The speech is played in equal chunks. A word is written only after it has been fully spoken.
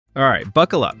All right,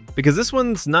 buckle up, because this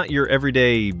one's not your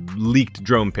everyday leaked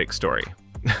drone pic story.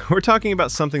 We're talking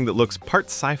about something that looks part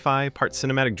sci-fi, part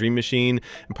cinematic dream machine,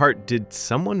 and part did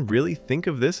someone really think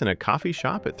of this in a coffee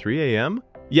shop at 3 a.m.?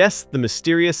 Yes, the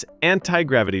mysterious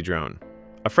anti-gravity drone.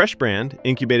 A fresh brand,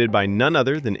 incubated by none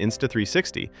other than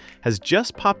Insta360, has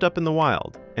just popped up in the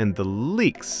wild, and the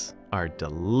leaks are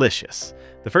delicious.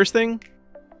 The first thing?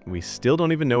 We still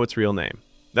don't even know its real name.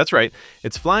 That's right,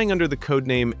 it's flying under the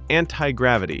codename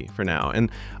Antigravity for now, and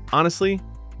honestly,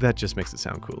 that just makes it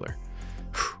sound cooler.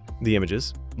 The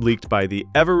images, leaked by the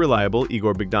ever-reliable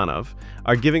Igor Bogdanov,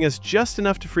 are giving us just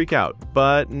enough to freak out,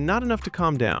 but not enough to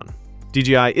calm down.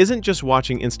 DJI isn't just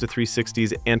watching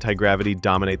Insta360's Antigravity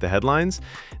dominate the headlines,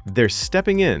 they're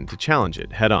stepping in to challenge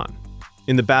it head-on.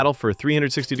 In the battle for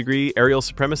 360-degree aerial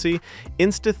supremacy,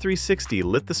 Insta360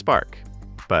 lit the spark,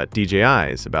 but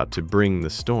DJI is about to bring the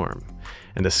storm,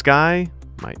 and the sky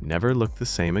might never look the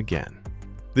same again.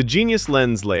 The genius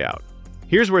lens layout.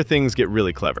 Here's where things get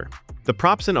really clever. The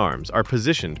props and arms are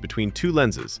positioned between two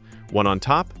lenses, one on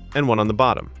top and one on the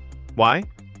bottom. Why?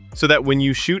 So that when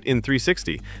you shoot in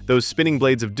 360, those spinning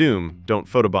blades of doom don't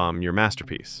photobomb your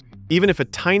masterpiece. Even if a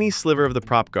tiny sliver of the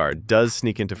prop guard does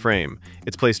sneak into frame,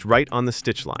 it's placed right on the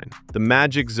stitch line, the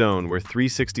magic zone where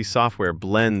 360 software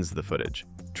blends the footage.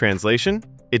 Translation?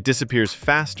 It disappears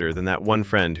faster than that one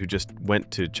friend who just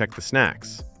went to check the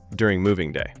snacks during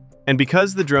moving day. And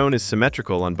because the drone is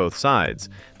symmetrical on both sides,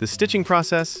 the stitching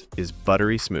process is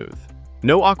buttery smooth.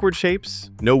 No awkward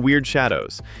shapes, no weird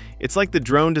shadows. It's like the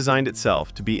drone designed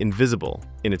itself to be invisible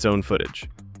in its own footage.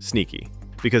 Sneaky.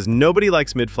 Because nobody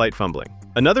likes mid-flight fumbling.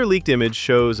 Another leaked image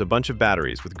shows a bunch of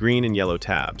batteries with green and yellow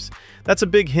tabs. That's a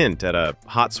big hint at a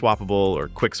hot swappable or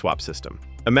quick swap system.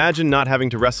 Imagine not having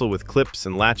to wrestle with clips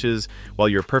and latches while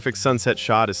your perfect sunset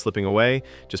shot is slipping away.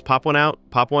 Just pop one out,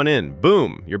 pop one in,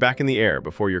 boom, you're back in the air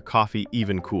before your coffee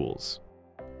even cools.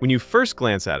 When you first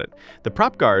glance at it, the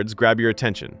prop guards grab your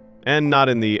attention, and not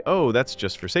in the, oh, that's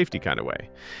just for safety kind of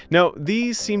way. No,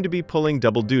 these seem to be pulling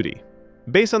double duty.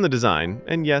 Based on the design,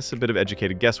 and yes, a bit of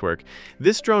educated guesswork,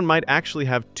 this drone might actually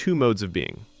have two modes of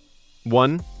being.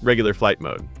 One, regular flight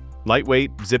mode. Lightweight,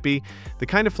 zippy, the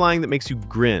kind of flying that makes you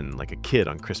grin like a kid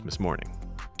on Christmas morning.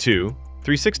 2,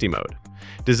 360 mode.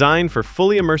 Designed for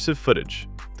fully immersive footage,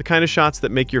 the kind of shots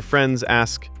that make your friends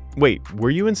ask, wait,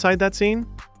 were you inside that scene?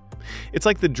 It's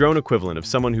like the drone equivalent of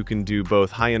someone who can do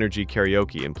both high-energy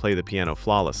karaoke and play the piano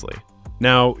flawlessly.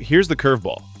 Now, here's the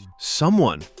curveball.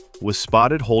 Someone was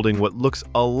spotted holding what looks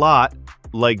a lot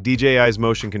like DJI's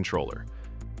motion controller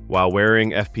while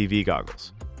wearing FPV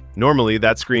goggles. Normally,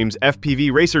 that screams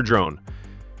FPV racer drone.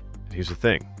 But here's the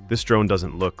thing, this drone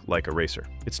doesn't look like a racer.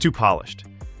 It's too polished,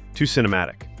 too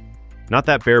cinematic. Not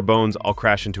that bare bones I'll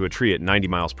crash into a tree at 90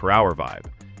 miles per hour vibe.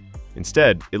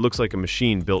 Instead, it looks like a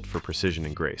machine built for precision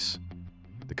and grace.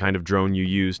 The kind of drone you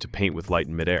use to paint with light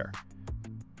in midair.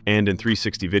 And in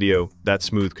 360 video, that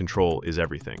smooth control is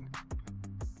everything.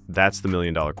 That's the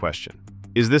million-dollar question.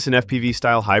 Is this an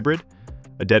FPV-style hybrid?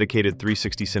 A dedicated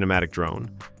 360 cinematic drone?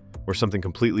 Or something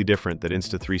completely different that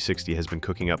Insta360 has been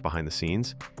cooking up behind the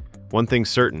scenes? One thing's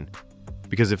certain,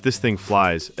 because if this thing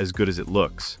flies as good as it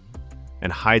looks,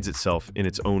 and hides itself in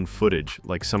its own footage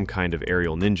like some kind of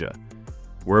aerial ninja,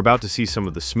 we're about to see some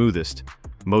of the smoothest,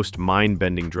 most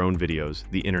mind-bending drone videos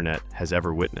the internet has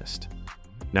ever witnessed.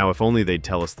 Now, if only they'd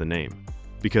tell us the name.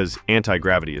 Because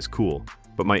anti-gravity is cool,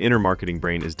 but my inner marketing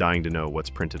brain is dying to know what's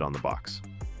printed on the box.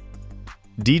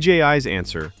 DJI's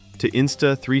answer to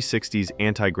Insta360's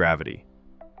anti-gravity.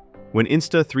 When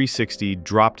Insta360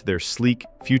 dropped their sleek,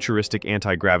 futuristic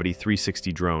anti-gravity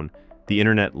 360 drone, the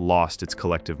internet lost its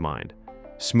collective mind.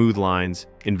 Smooth lines,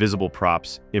 invisible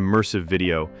props, immersive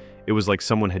video, it was like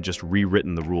someone had just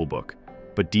rewritten the rulebook.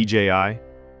 But DJI,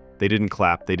 they didn't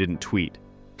clap, they didn't tweet.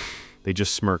 They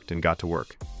just smirked and got to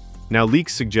work. Now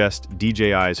leaks suggest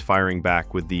DJI is firing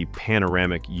back with the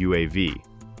panoramic UAV,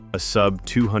 a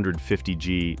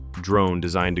sub-250G drone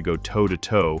designed to go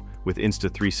toe-to-toe with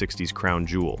Insta360's crown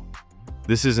jewel.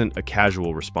 This isn't a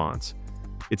casual response.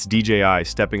 It's DJI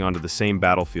stepping onto the same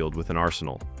battlefield with an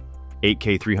arsenal.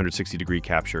 8K 360-degree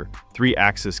capture,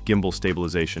 3-axis gimbal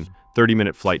stabilization,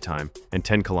 30-minute flight time, and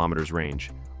 10 kilometers range,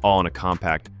 all in a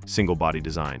compact, single-body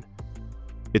design.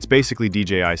 It's basically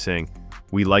DJI saying,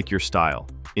 we like your style,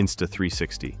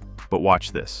 Insta360, but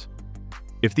watch this.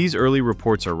 If these early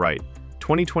reports are right,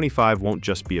 2025 won't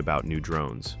just be about new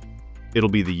drones. It'll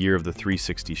be the year of the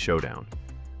 360 showdown.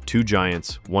 Two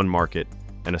giants, one market,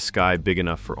 and a sky big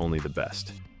enough for only the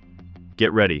best.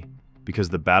 Get ready, because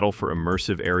the battle for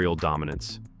immersive aerial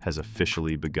dominance has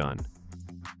officially begun.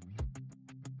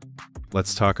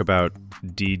 Let's talk about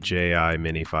DJI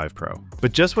Mini 5 Pro.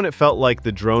 But just when it felt like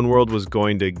the drone world was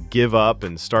going to give up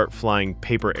and start flying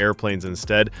paper airplanes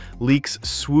instead, leaks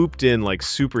swooped in like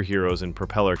superheroes in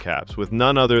propeller caps, with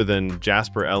none other than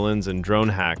Jasper Ellens and drone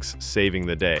hacks saving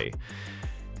the day.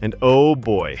 And oh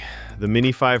boy, the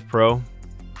Mini 5 Pro.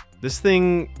 This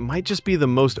thing might just be the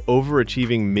most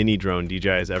overachieving mini drone DJI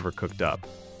has ever cooked up.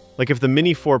 Like if the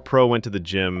Mini 4 Pro went to the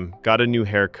gym, got a new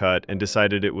haircut, and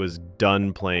decided it was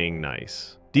done playing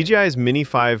nice. DJI's Mini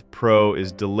 5 Pro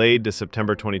is delayed to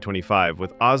September 2025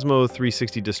 with Osmo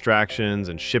 360 distractions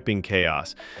and shipping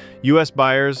chaos. US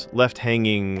buyers left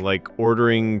hanging like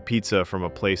ordering pizza from a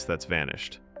place that's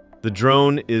vanished. The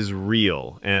drone is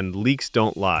real, and leaks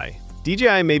don't lie.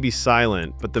 DJI may be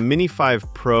silent, but the Mini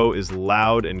 5 Pro is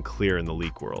loud and clear in the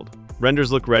leak world.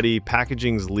 Renders look ready,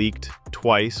 packaging's leaked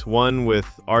twice, one with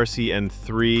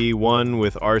RCN3, one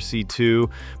with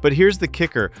RC2. But here's the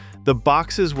kicker, the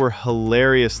boxes were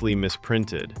hilariously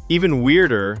misprinted. Even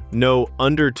weirder, no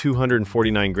under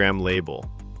 249 gram label.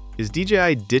 Is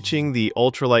DJI ditching the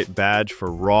ultralight badge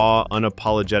for raw,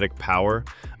 unapologetic power?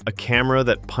 A camera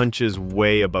that punches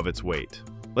way above its weight.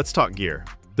 Let's talk gear.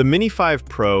 The Mini 5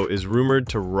 Pro is rumored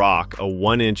to rock a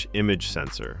 1-inch image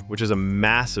sensor, which is a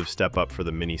massive step up for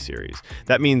the Mini series.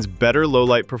 That means better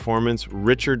low-light performance,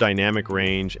 richer dynamic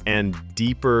range, and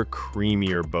deeper,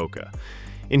 creamier bokeh.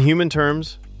 In human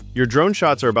terms, your drone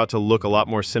shots are about to look a lot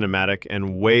more cinematic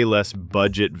and way less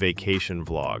budget vacation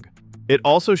vlog. It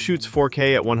also shoots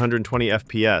 4K at 120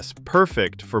 FPS,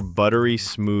 perfect for buttery,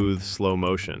 smooth slow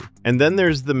motion. And then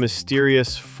there's the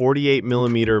mysterious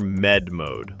 48mm med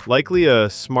mode, likely a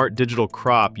smart digital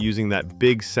crop using that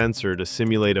big sensor to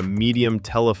simulate a medium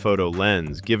telephoto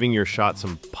lens, giving your shot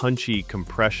some punchy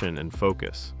compression and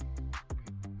focus.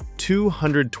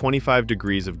 225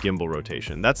 degrees of gimbal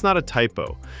rotation. That's not a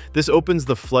typo. This opens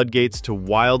the floodgates to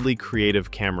wildly creative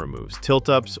camera moves,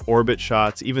 tilt-ups, orbit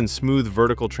shots, even smooth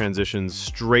vertical transitions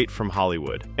straight from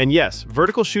Hollywood. And yes,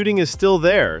 vertical shooting is still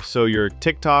there, so your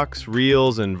TikToks,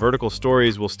 Reels, and vertical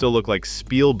stories will still look like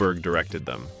Spielberg directed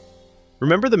them.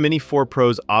 Remember the Mini 4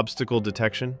 Pro's obstacle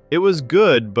detection? It was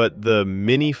good, but the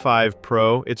Mini 5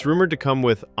 Pro, it's rumored to come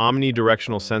with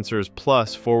omnidirectional sensors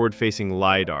plus forward-facing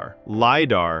LiDAR.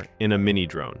 LiDAR in a mini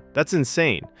drone. That's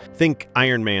insane. Think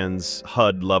Iron Man's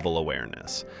HUD level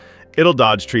awareness. It'll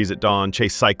dodge trees at dawn,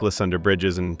 chase cyclists under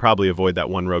bridges, and probably avoid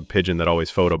that one rogue pigeon that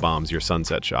always photobombs your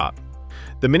sunset shot.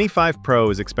 The Mini 5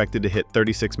 Pro is expected to hit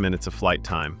 36 minutes of flight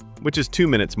time, which is 2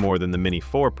 minutes more than the Mini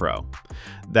 4 Pro.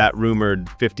 That rumored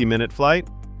 50-minute flight?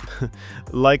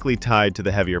 Likely tied to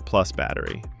the heavier Plus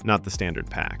battery, not the standard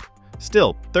pack.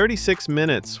 Still, 36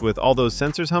 minutes with all those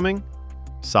sensors humming?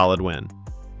 Solid win.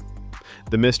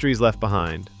 The mysteries left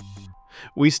behind.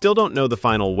 We still don't know the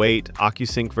final weight,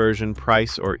 OcuSync version,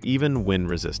 price, or even wind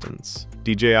resistance.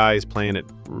 DJI is playing it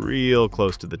real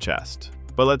close to the chest.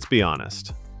 But let's be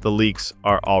honest. The leaks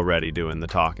are already doing the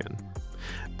talking.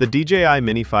 The DJI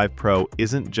Mini 5 Pro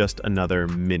isn't just another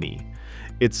Mini.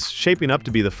 It's shaping up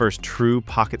to be the first true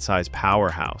pocket-sized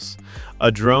powerhouse.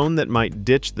 A drone that might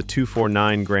ditch the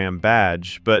 249 gram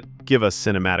badge, but give us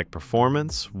cinematic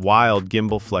performance, wild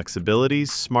gimbal flexibilities,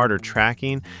 smarter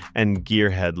tracking, and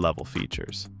gearhead level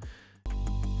features.